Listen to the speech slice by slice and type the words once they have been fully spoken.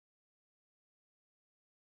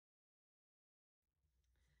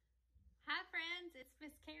friends, it's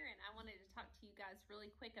Miss Karen. I wanted to talk to you guys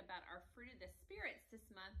really quick about our Fruit of the Spirits this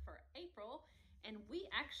month for April. And we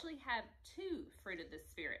actually have two Fruit of the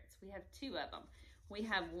Spirits. We have two of them. We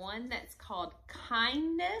have one that's called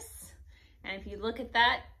kindness. And if you look at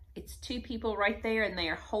that, it's two people right there and they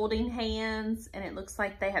are holding hands and it looks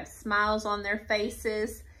like they have smiles on their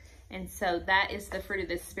faces. And so that is the Fruit of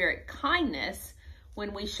the Spirit, kindness.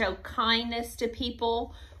 When we show kindness to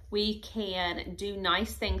people, we can do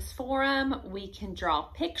nice things for them. We can draw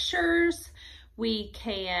pictures. We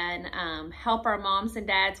can help our moms and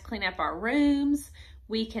dads clean up our rooms.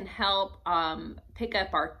 We can help pick up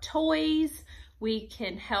our toys. We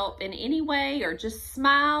can help in any way, or just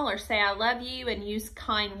smile or say I love you and use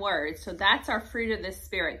kind words. So that's our Fruit of the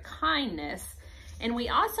Spirit, kindness. And we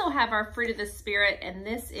also have our Fruit of the Spirit, and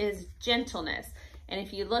this is gentleness. And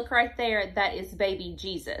if you look right there, that is baby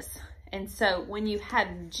Jesus. And so when you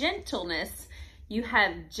have gentleness, you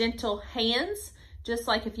have gentle hands. Just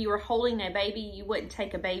like if you were holding a baby, you wouldn't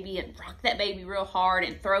take a baby and rock that baby real hard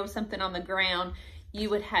and throw something on the ground. You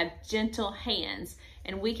would have gentle hands.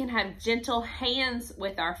 And we can have gentle hands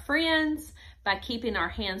with our friends by keeping our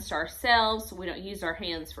hands to ourselves. We don't use our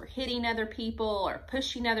hands for hitting other people or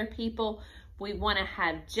pushing other people. We want to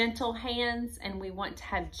have gentle hands and we want to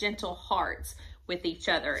have gentle hearts with each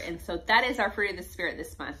other. And so that is our Fruit of the Spirit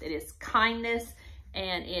this month. It is kindness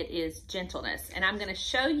and it is gentleness. And I'm going to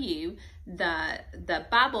show you the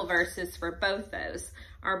Bible verses for both those.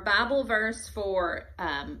 Our Bible verse for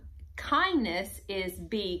kindness is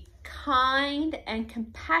be kind and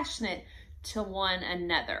compassionate to one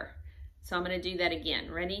another. So I'm going to do that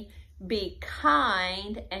again. Ready? Be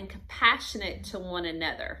kind and compassionate to one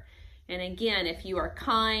another. And again, if you are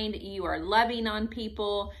kind, you are loving on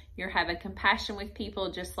people, you're having compassion with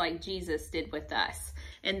people just like Jesus did with us.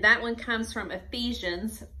 And that one comes from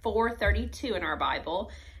Ephesians 4:32 in our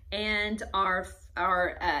Bible. And our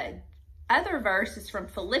other verse is from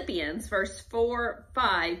Philippians, verse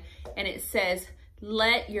 4:5, and it says,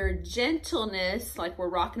 let your gentleness, like we're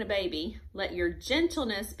rocking a baby, let your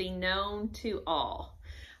gentleness be known to all.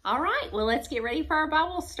 All right, well, let's get ready for our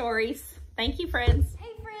Bible stories. Thank you, friends.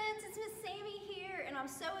 Hey, friends, it's Miss Sammy here, and I'm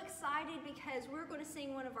so excited because we're going to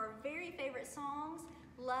sing one of our very favorite songs,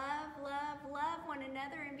 Love, Love, Love One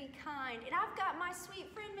Another and Be Kind. And I've got my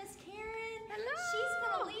sweet friend, Miss Karen. Hello. She's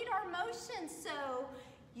going to lead our motions, so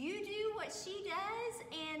you do what she does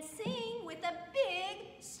and sing with a big,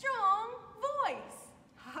 strong voice.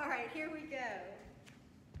 All right, here we go.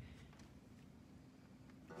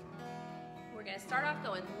 We're going to start off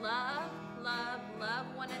going love, love, love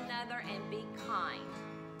one another and be kind.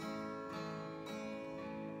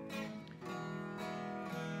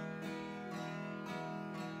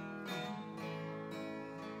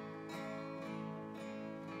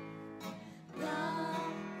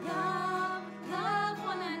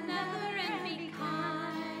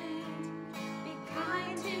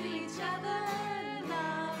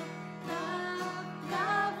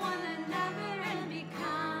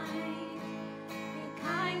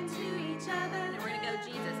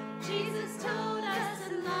 Jesus told us to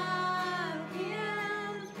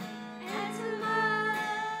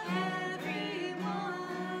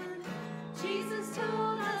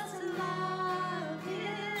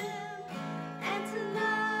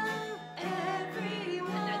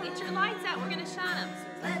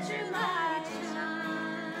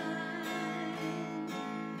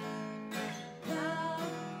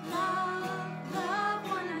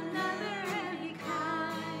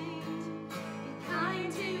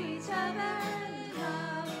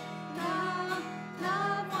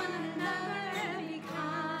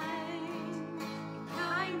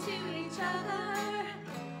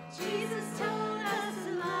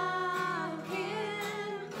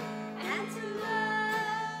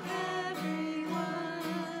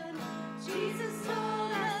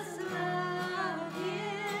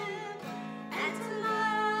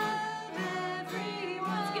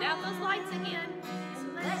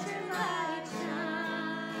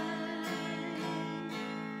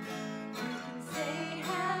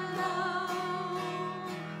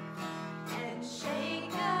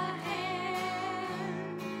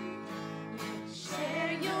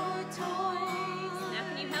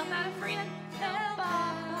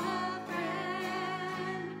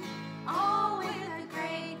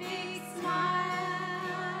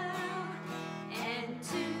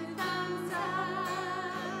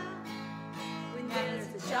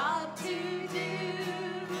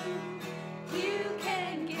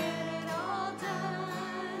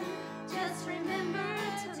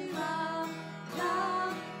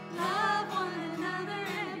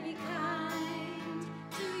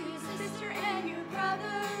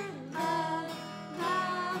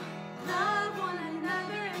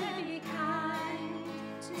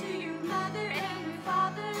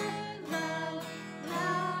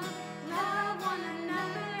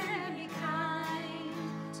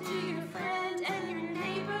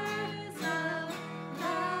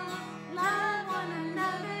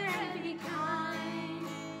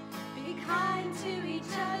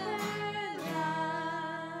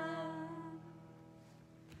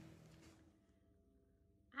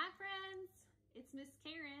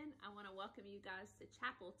I want to welcome you guys to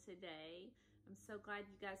chapel today. I'm so glad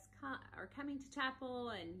you guys are coming to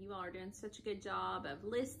chapel, and you all are doing such a good job of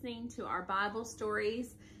listening to our Bible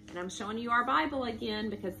stories. And I'm showing you our Bible again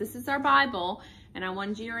because this is our Bible, and I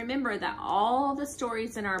wanted you to remember that all the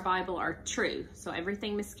stories in our Bible are true. So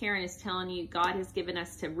everything Miss Karen is telling you, God has given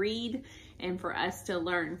us to read and for us to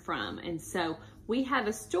learn from. And so we have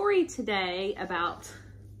a story today about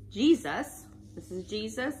Jesus. This is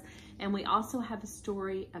Jesus. And we also have a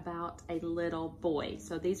story about a little boy.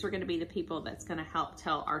 So these are going to be the people that's going to help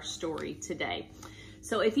tell our story today.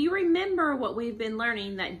 So if you remember what we've been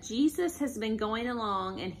learning, that Jesus has been going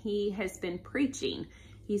along and he has been preaching.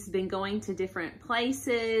 He's been going to different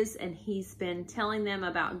places and he's been telling them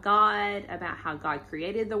about God, about how God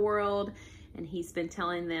created the world. And he's been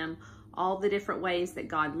telling them all the different ways that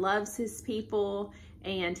God loves his people.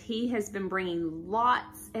 And he has been bringing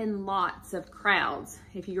lots and lots of crowds.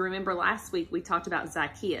 If you remember last week, we talked about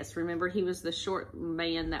Zacchaeus. Remember, he was the short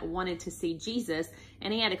man that wanted to see Jesus,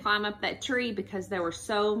 and he had to climb up that tree because there were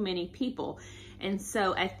so many people. And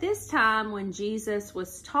so at this time, when Jesus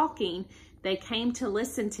was talking, they came to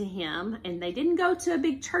listen to him, and they didn't go to a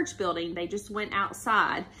big church building. They just went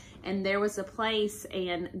outside, and there was a place,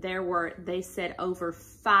 and there were, they said, over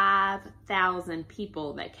 5,000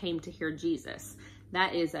 people that came to hear Jesus.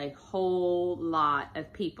 That is a whole lot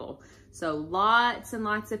of people. So lots and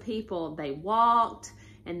lots of people, they walked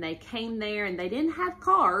and they came there, and they didn't have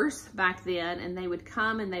cars back then, and they would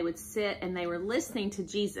come and they would sit and they were listening to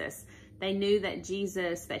Jesus. They knew that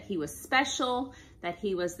Jesus, that he was special, that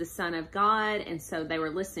he was the Son of God, and so they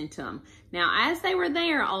were listening to him. Now, as they were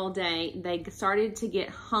there all day, they started to get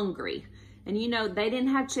hungry. And you know, they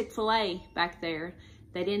didn't have Chick-fil-A back there.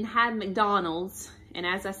 They didn't have McDonald's. And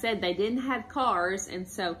as I said, they didn't have cars, and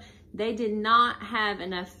so they did not have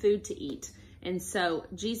enough food to eat. And so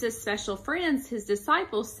Jesus' special friends, his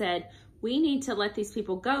disciples, said, we need to let these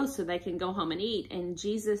people go so they can go home and eat. And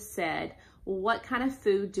Jesus said, well, what kind of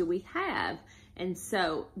food do we have? And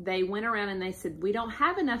so they went around and they said, we don't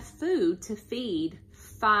have enough food to feed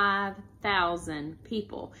 5,000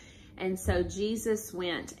 people. And so Jesus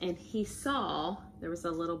went and he saw, there was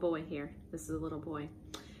a little boy here. This is a little boy.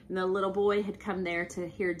 And the little boy had come there to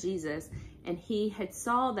hear Jesus, and he had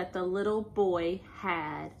saw that the little boy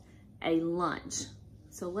had a lunch.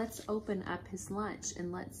 So let's open up his lunch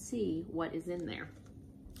and let's see what is in there.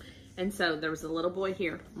 And so there was a little boy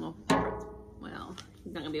here. Well,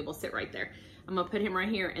 he's not gonna be able to sit right there. I'm gonna put him right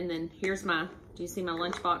here, and then here's my, do you see my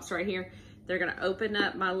lunch box right here? They're gonna open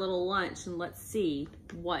up my little lunch and let's see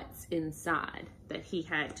what's inside that he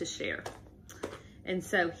had to share. And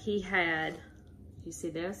so he had, you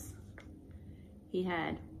see this? He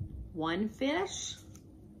had one fish,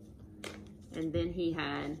 and then he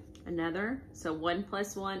had another. So 1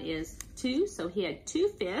 + 1 is 2. So he had 2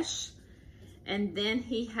 fish, and then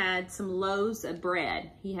he had some loaves of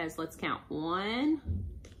bread. He has, let's count, 1,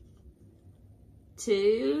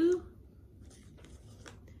 2,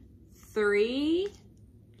 3,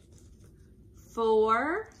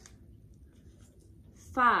 4,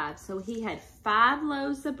 5. So he had 5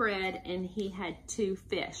 loaves of bread and he had 2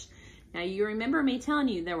 fish. Now you remember me telling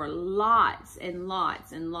you there were lots and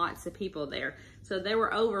lots and lots of people there. So there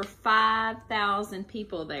were over 5,000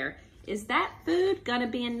 people there. Is that food gonna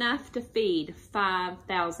be enough to feed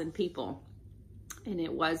 5,000 people? And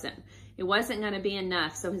it wasn't. It wasn't gonna be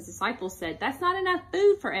enough. So his disciples said, that's not enough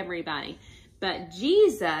food for everybody. But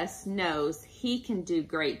Jesus knows he can do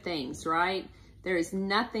great things, right? There is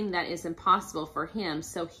nothing that is impossible for him.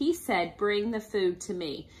 So he said, bring the food to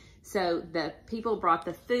me. So the people brought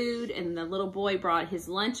the food, and the little boy brought his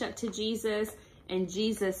lunch up to Jesus, and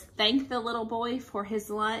Jesus thanked the little boy for his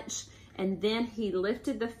lunch. And then he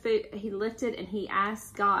lifted the food, and he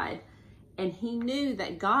asked God, and he knew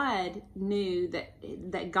that God knew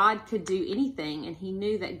that God could do anything, and he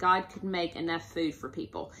knew that God could make enough food for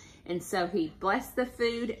people. And so he blessed the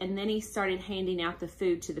food, and then he started handing out the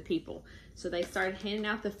food to the people. So they started handing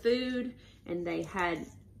out the food, and they had,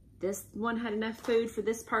 this one had enough food for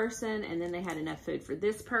this person, and then they had enough food for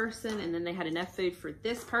this person, and then they had enough food for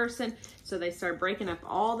this person. So they started breaking up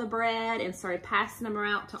all the bread and started passing them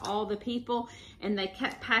out to all the people, and they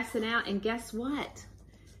kept passing out, and guess what?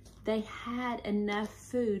 They had enough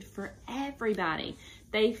food for everybody.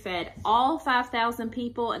 They fed all 5,000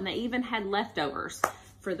 people, and they even had leftovers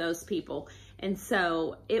for those people. And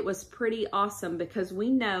so it was pretty awesome, because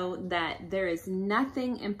we know that there is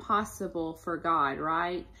nothing impossible for God,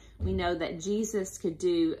 right? We know that Jesus could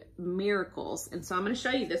do miracles. And so I'm going to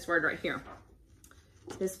show you this word right here.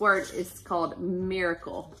 This word is called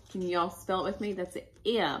miracle. Can you all spell it with me? That's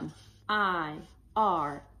M-I-R-A-C-L-E.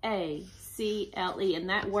 and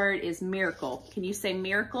that word is miracle. Can you say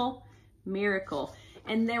miracle? Miracle.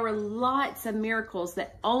 And there were lots of miracles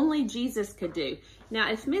that only Jesus could do.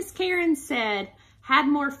 Now, if Miss Karen said, have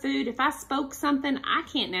more food, if I spoke something, I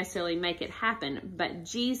can't necessarily make it happen, but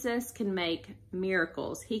Jesus can make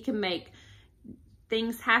miracles. He can make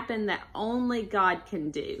things happen that only God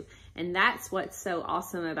can do. And that's what's so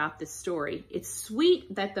awesome about this story. It's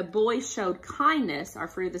sweet that the boy showed kindness, our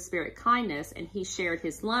fruit of the Spirit, kindness, and he shared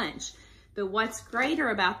his lunch. But what's greater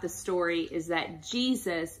about the story is that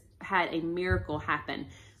Jesus had a miracle happen,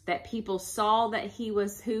 that people saw that he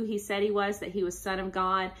was who he said he was, that he was Son of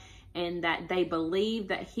God, and that they believed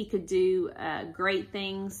that he could do great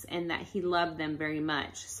things and that he loved them very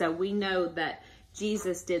much. So we know that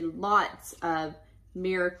Jesus did lots of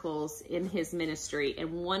miracles in his ministry,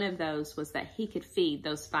 and one of those was that he could feed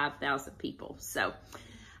those 5,000 people. So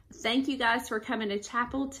thank you guys for coming to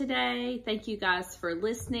chapel today. Thank you guys for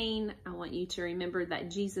listening. I want you to remember that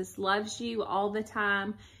Jesus loves you all the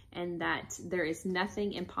time and that there is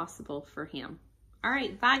nothing impossible for him. All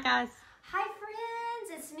right, bye guys. Hi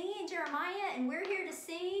friends, it's me and Jeremiah, and we're here to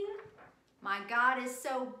sing My God is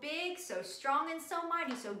So Big, So Strong, and So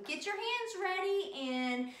Mighty. So get your hands ready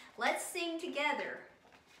and let's sing together.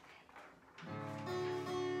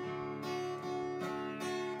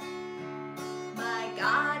 My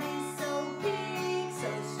God is so big,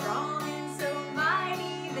 so strong, and so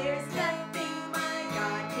mighty. There's nothing my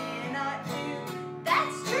God cannot do.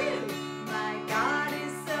 That's true. My God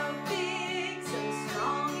is so big, so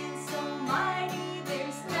strong, and so mighty.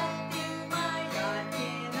 There's nothing my God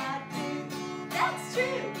cannot do. That's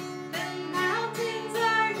true. The mountains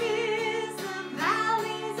are his, the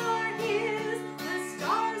valleys are his, the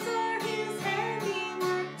stars are his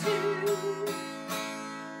handiwork too.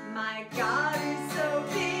 My God is so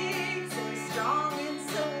big, so strong, and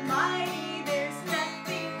so mighty. There's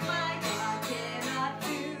nothing my God cannot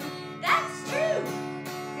do. That's true.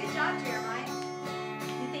 Good job, Jeremiah.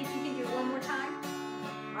 You think you can do it one more time?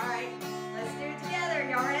 All right, let's do it together.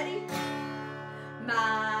 Y'all ready?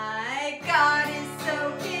 My God is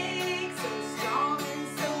so big, so strong, and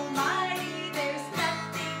so mighty. There's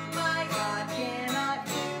nothing my God cannot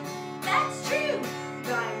do. That's true.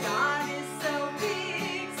 My God is so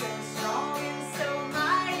big, so strong, and so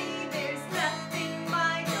mighty. There's nothing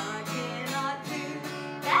my God cannot do.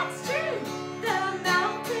 That's true. The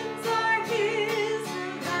mountains are his,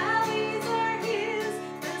 the valleys are his,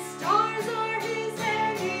 the stars are his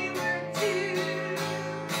handiwork too.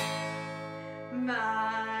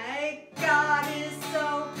 My God is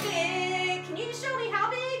so big. Can you just show me how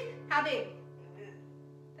big? How big?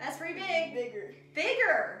 That's pretty big. Bigger.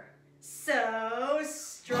 Bigger. So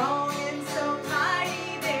strong.